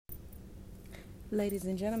Ladies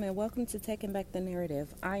and gentlemen, welcome to Taking Back the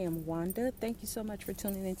Narrative. I am Wanda. Thank you so much for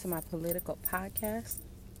tuning into my political podcast.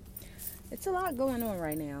 It's a lot going on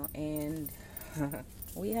right now, and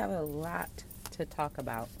we have a lot to talk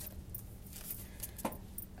about.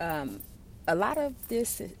 A lot of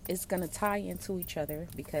this is going to tie into each other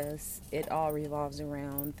because it all revolves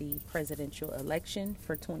around the presidential election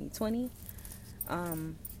for 2020.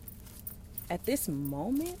 At this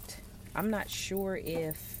moment, I'm not sure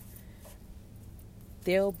if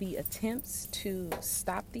there'll be attempts to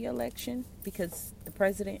stop the election because the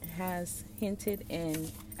president has hinted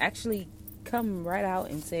and actually come right out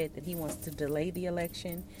and said that he wants to delay the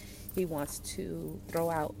election. He wants to throw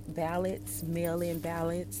out ballots, mail-in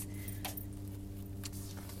ballots.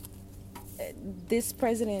 This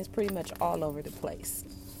president is pretty much all over the place.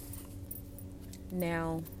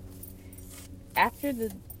 Now, after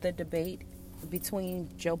the debate between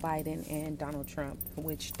Joe Biden and Donald Trump,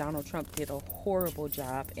 which Donald Trump did a horrible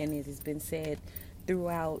job, and it has been said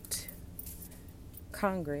throughout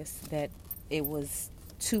Congress that it was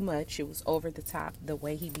too much, it was over the top, the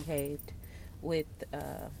way he behaved with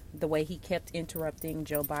the way he kept interrupting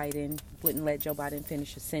Joe Biden, wouldn't let Joe Biden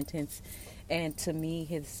finish a sentence, and to me,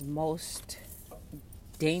 his most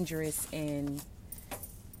dangerous and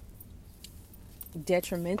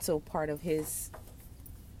detrimental part of his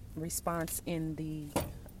response in the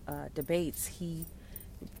debates, he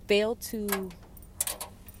failed to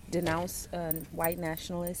denounce white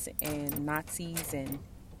nationalists and Nazis, and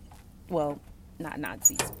well, not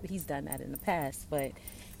Nazis, he's done that in the past, but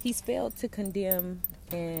he's failed to condemn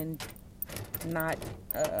and not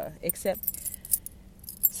accept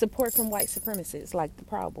support from white supremacists like the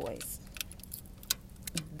Proud Boys.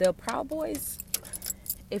 The Proud Boys,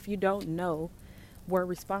 if you don't know, were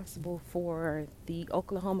responsible for the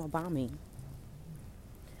Oklahoma bombing.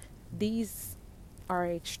 These are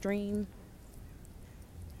extreme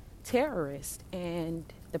terrorists, and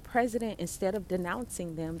the president, instead of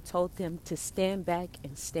denouncing them, told them to stand back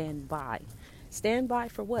and stand by. Stand by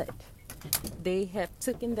for what? They have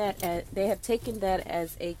taken that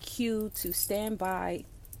as a cue to stand by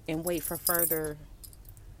and wait for further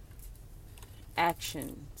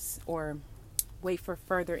actions or wait for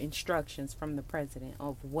further instructions from the president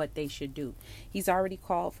of what they should do. He's already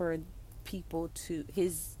called for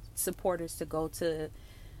his supporters to go to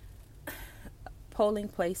polling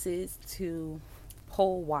places to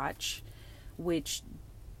poll watch, which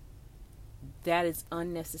that is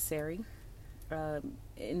unnecessary.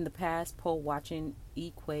 In the past, poll watching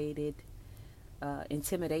equated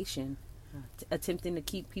intimidation, attempting to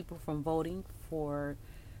keep people from voting for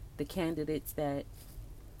the candidates that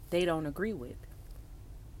they don't agree with.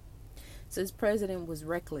 So his president was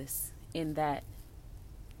reckless in that,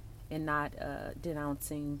 and not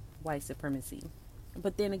denouncing white supremacy.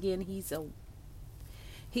 But then again,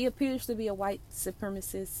 he appears to be a white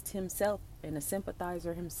supremacist himself and a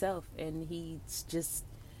sympathizer himself, and he's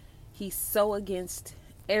so against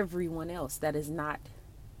everyone else that is not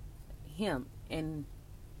him and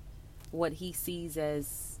what he sees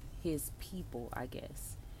as his people, I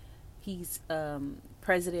guess. He's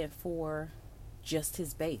president for just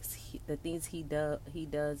his base. The things he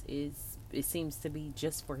does is, it seems to be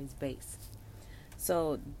just for his base.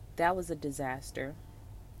 So that was a disaster.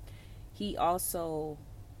 He also,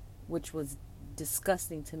 which was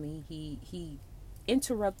disgusting to me, he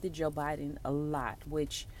interrupted Joe Biden a lot,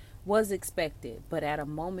 which was expected. But at a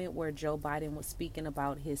moment where Joe Biden was speaking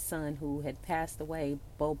about his son who had passed away,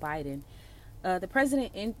 Beau Biden, the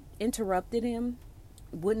president interrupted him,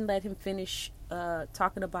 wouldn't let him finish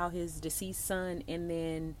talking about his deceased son, and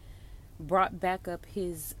then brought back up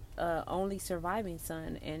his only surviving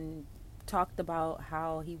son and talked about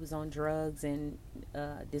how he was on drugs and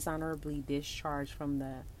dishonorably discharged from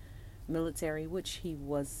the military, which he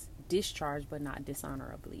was discharged but not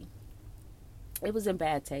dishonorably. It was in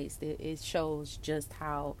bad taste. It shows just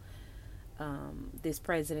how this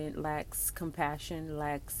president lacks compassion,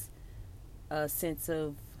 lacks a sense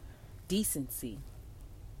of decency,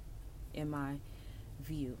 in my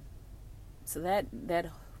view. So that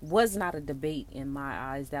was not a debate in my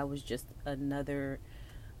eyes. That was just another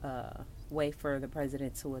way for the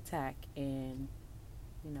president to attack and,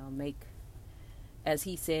 make, as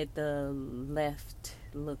he said, the left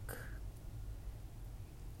look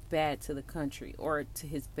bad to the country or to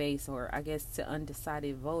his base, or I guess to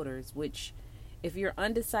undecided voters, which if you're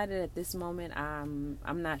undecided at this moment, I'm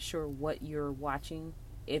not sure what you're watching.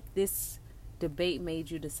 If this debate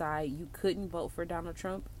made you decide you couldn't vote for Donald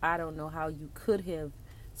Trump, I don't know how you could have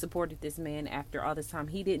supported this man after all this time.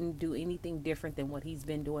 He didn't do anything different than what he's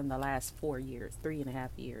been doing the last 4 years, 3.5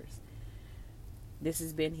 years. This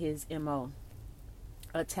has been his MO.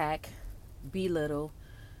 attack, belittle.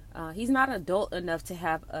 He's not adult enough to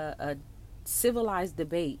have a civilized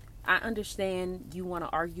debate. I understand you want to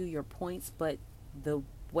argue your points, but the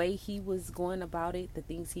way he was going about it, the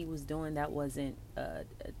things he was doing, that wasn't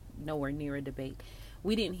nowhere near a debate.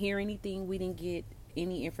 We didn't hear anything. We didn't get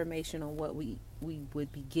any information on what we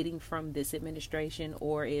would be getting from this administration,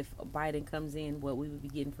 or if Biden comes in, what we would be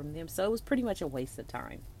getting from them. So it was pretty much a waste of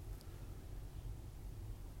time.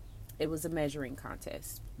 It was a measuring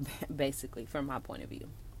contest, basically, from my point of view.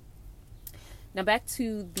 Now back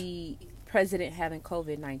to the president having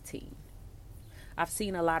COVID-19. I've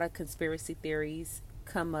seen a lot of conspiracy theories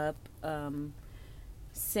come up,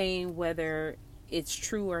 saying whether it's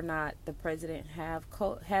true or not the president has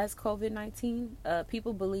COVID-19.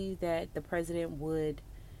 People believe that the president would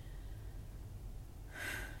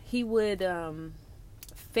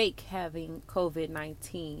fake having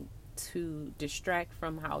COVID-19 to distract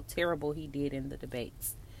from how terrible he did in the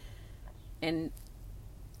debates. And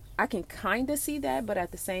I can kind of see that, but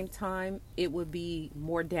at the same time, it would be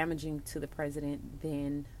more damaging to the president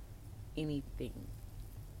than anything.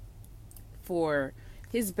 For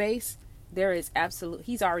his base,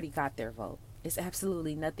 he's already got their vote. It's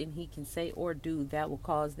absolutely nothing he can say or do that will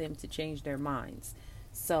cause them to change their minds.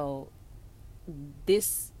 So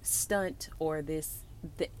this stunt, or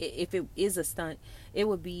if it is a stunt, it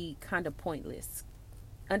would be kind of pointless.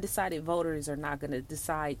 Undecided voters are not going to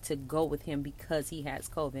decide to go with him because he has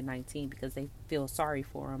COVID-19, because they feel sorry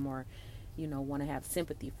for him, or, want to have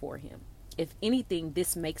sympathy for him. If anything,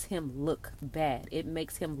 this makes him look bad. It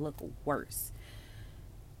makes him look worse.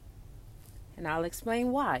 And I'll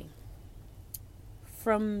explain why.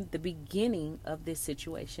 From the beginning of this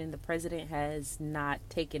situation, the president has not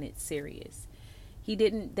taken it serious. They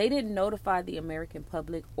didn't notify the American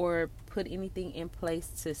public or put anything in place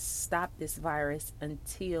to stop this virus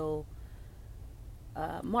until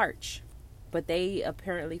March. But they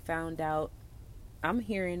apparently found out, I'm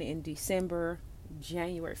hearing in December,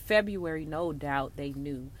 January, February, no doubt they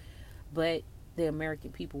knew. But the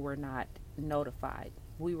American people were not notified.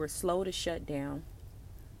 We were slow to shut down.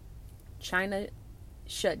 China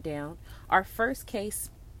shut down. Our first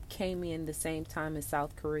case came in the same time as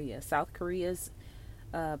South Korea. South Korea's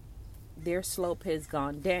their slope has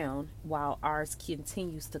gone down, while ours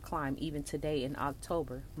continues to climb. Even today in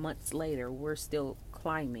October, months later, we're still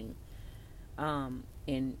climbing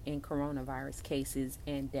in coronavirus cases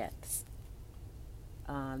and deaths.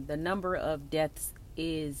 The number of deaths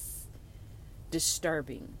is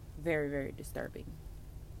disturbing, very, very disturbing.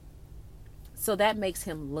 So that makes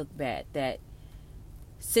him look bad, that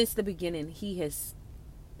since the beginning he has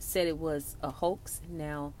said it was a hoax.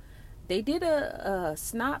 Now, they did a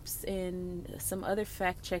SNOPS, and some other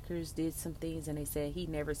fact checkers did some things, and they said he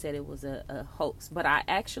never said it was a hoax. But I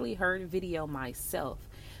actually heard a video myself,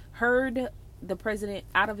 heard the president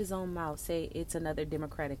out of his own mouth say it's another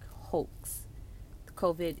Democratic hoax.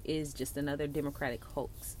 COVID is just another Democratic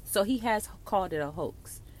hoax. So he has called it a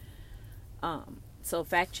hoax. So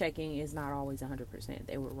fact checking is not always 100%.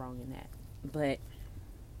 They were wrong in that. But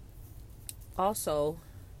also,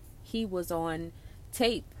 he was on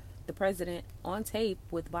tape, the president on tape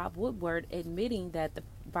with Bob Woodward, admitting that the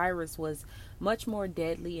virus was much more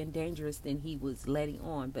deadly and dangerous than he was letting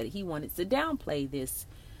on. But he wanted to downplay this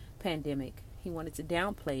pandemic. He wanted to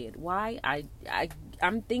downplay it. Why?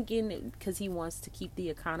 I'm thinking because he wants to keep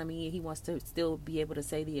the economy. He wants to still be able to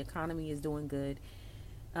say the economy is doing good.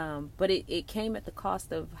 But it came at the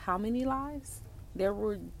cost of how many lives? There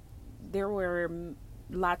were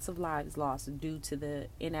lots of lives lost due to the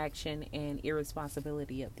inaction and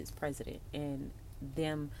irresponsibility of this president and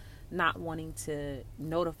them not wanting to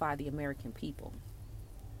notify the American people.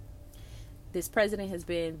 This president has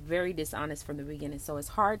been very dishonest from the beginning, so it's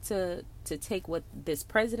hard to take what this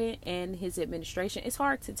president and his administration, it's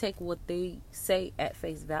hard to take what they say at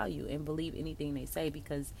face value and believe anything they say,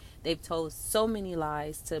 because they've told so many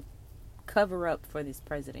lies to cover up for this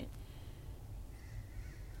president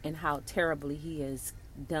and how terribly he has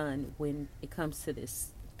done when it comes to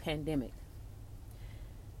this pandemic.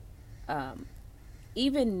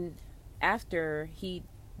 Even after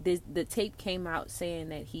the tape came out saying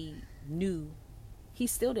that he knew, he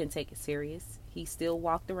still didn't take it serious. He still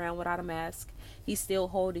walked around without a mask. He's still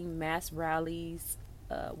holding mass rallies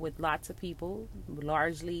with lots of people,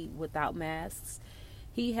 largely without masks.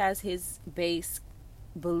 He has his base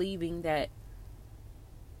believing that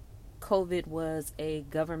COVID was a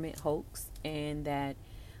government hoax and that,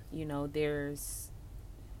 there's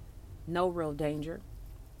no real danger.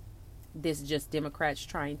 This is just Democrats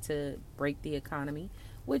trying to break the economy,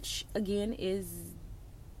 which again is,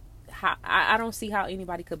 I don't see how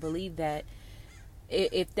anybody could believe that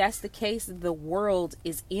If that's the case, the world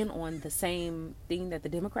is in on the same thing that the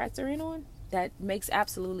Democrats are in on. That makes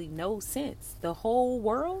absolutely no sense. The whole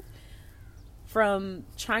world, from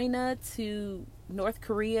China to North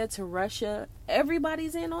Korea to Russia,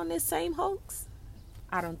 everybody's in on this same hoax?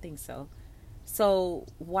 I don't think so. So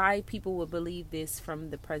why people would believe this from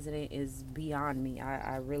the president is beyond me.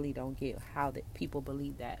 I really don't get how that people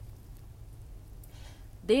believe that.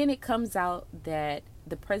 Then it comes out that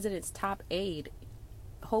the president's top aide,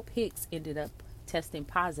 Hope Hicks, ended up testing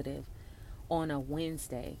positive on a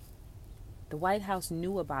Wednesday. The White House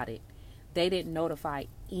knew about it. They didn't notify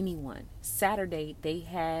anyone. Saturday, they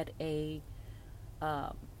had a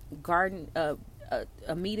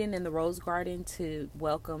meeting in the Rose Garden to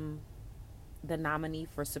welcome the nominee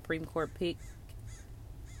for Supreme Court pick,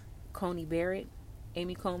 Coney Barrett,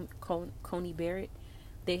 Amy Coney Barrett.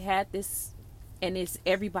 They had this, and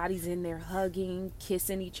everybody's in there hugging,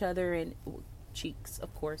 kissing each other, and cheeks,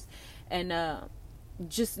 of course, and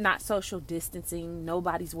just not social distancing.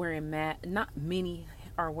 Nobody's wearing mask. Not many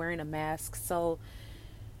are wearing a mask. So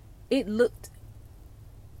it looked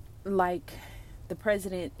like the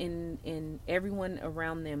president and everyone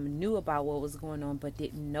around them knew about what was going on, but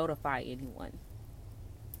didn't notify anyone.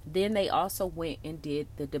 Then they also went and did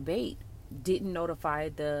the debate. Didn't notify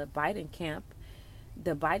the Biden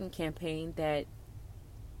campaign, that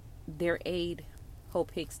their aide,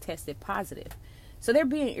 Hope Hicks, tested positive. So they're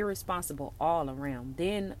being irresponsible all around.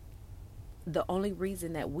 Then the only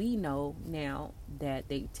reason that we know now that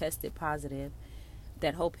they tested positive,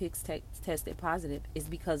 that Hope Hicks tested positive, is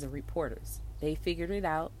because of reporters. They figured it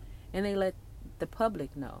out and they let the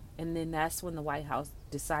public know. And then that's when the White House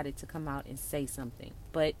decided to come out and say something.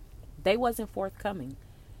 But they wasn't forthcoming.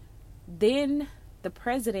 Then the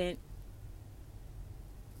president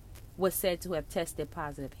was said to have tested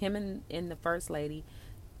positive. Him and the first lady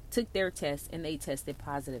took their test and they tested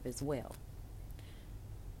positive as well.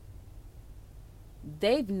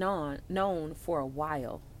 They've known for a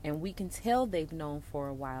while, and we can tell they've known for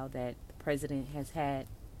a while, that the president has had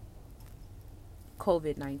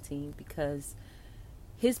COVID-19 because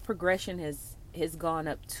his progression has gone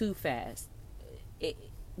up too fast.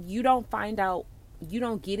 You don't find out, you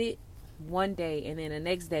don't get it one day and then the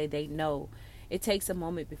next day they know. It takes a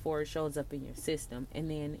moment before it shows up in your system, and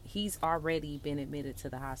then he's already been admitted to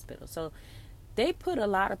the hospital. So they put a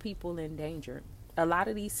lot of people in danger. A lot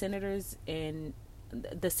of these senators and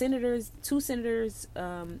the senators, two senators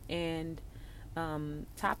and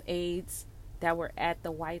top aides that were at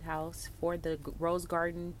the White House for the Rose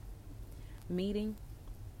Garden meeting,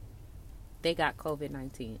 they got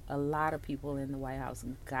COVID-19. A lot of people in the White House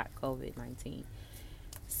got COVID-19.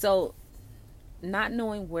 So not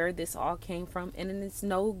knowing where this all came from, and it's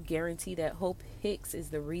no guarantee that Hope Hicks is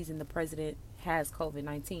the reason the president has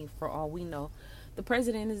COVID-19. For all we know, the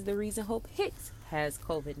president is the reason Hope Hicks has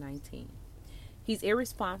COVID-19. He's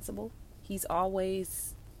irresponsible. He's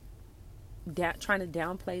always trying to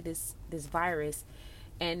downplay this virus.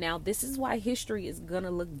 And now this is why history is going to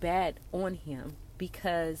look bad on him,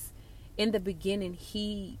 because in the beginning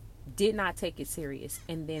he did not take it serious,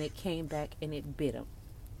 and then it came back and it bit him.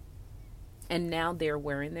 And now they're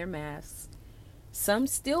wearing their masks. Some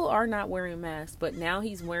still are not wearing masks, but now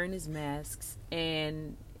he's wearing his masks.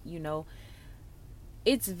 And, you know,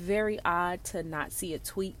 it's very odd to not see a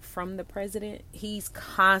tweet from the president. He's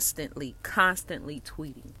constantly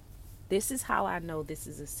tweeting. This is how I know this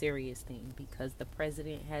is a serious thing, because the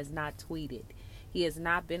president has not tweeted. He has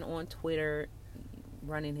not been on Twitter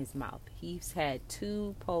running his mouth. He's had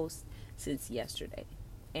 2 posts since yesterday,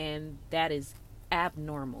 and that is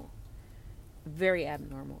abnormal. Very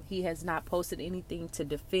abnormal. He has not posted anything to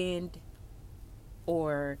defend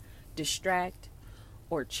or distract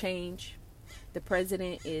or change. The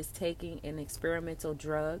president is taking an experimental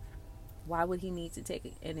drug. Why would he need to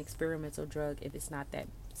take an experimental drug if it's not that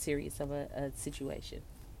serious of a situation?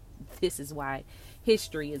 This is why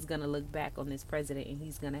history is going to look back on this president, and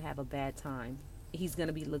he's going to have a bad time. He's going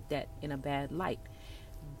to be looked at in a bad light.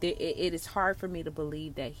 It is hard for me to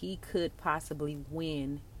believe that he could possibly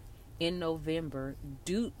win in November,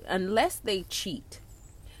 unless they cheat,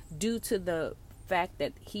 due to the fact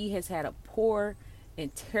that he has had a poor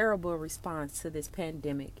and terrible response to this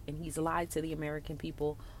pandemic, and he's lied to the American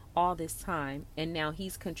people all this time, and now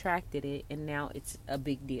he's contracted it, and now it's a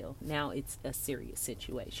big deal. Now it's a serious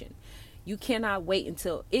situation. You cannot wait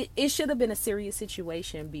until it should have been a serious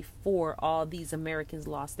situation before all these Americans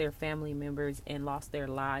lost their family members and lost their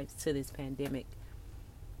lives to this pandemic.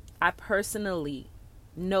 I personally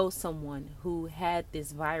know someone who had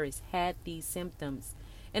this virus, had these symptoms,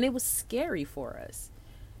 and it was scary for us.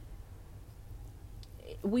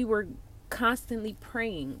 We were constantly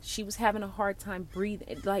praying. She was having a hard time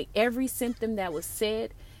breathing. Like every symptom that was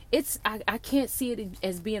said, I can't see it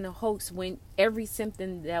as being a hoax when every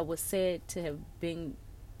symptom that was said to have been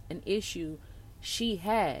an issue she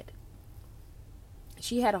had.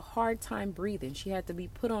 She had a hard time breathing. She had to be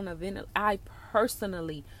put on a ventilator. I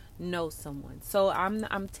personally know someone. So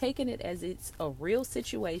I'm taking it as it's a real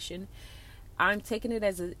situation. I'm taking it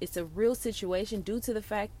as it's a real situation due to the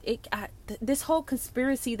fact this whole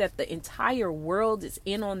conspiracy that the entire world is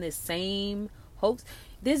in on this same hoax.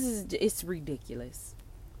 It's ridiculous.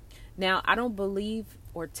 Now, I don't believe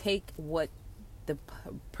or take what the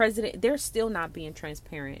president, they're still not being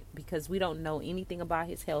transparent because we don't know anything about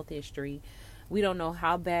his health history. We don't know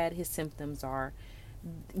how bad his symptoms are.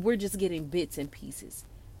 We're just getting bits and pieces.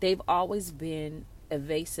 They've always been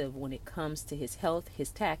evasive when it comes to his health,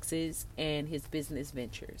 his taxes, and his business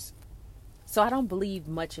ventures. So I don't believe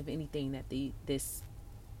much of anything that this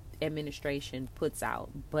administration puts out,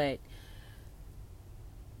 but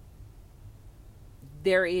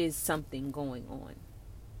there is something going on.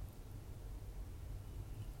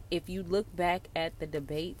 If you look back at the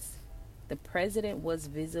debates, the president was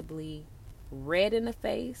visibly red in the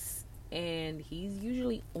face, and he's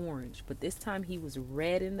usually orange, but this time he was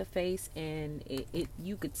red in the face, and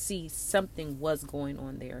you could see something was going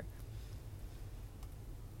on there.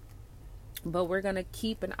 But we're gonna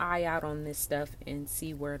keep an eye out on this stuff and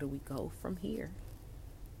see where do we go from here.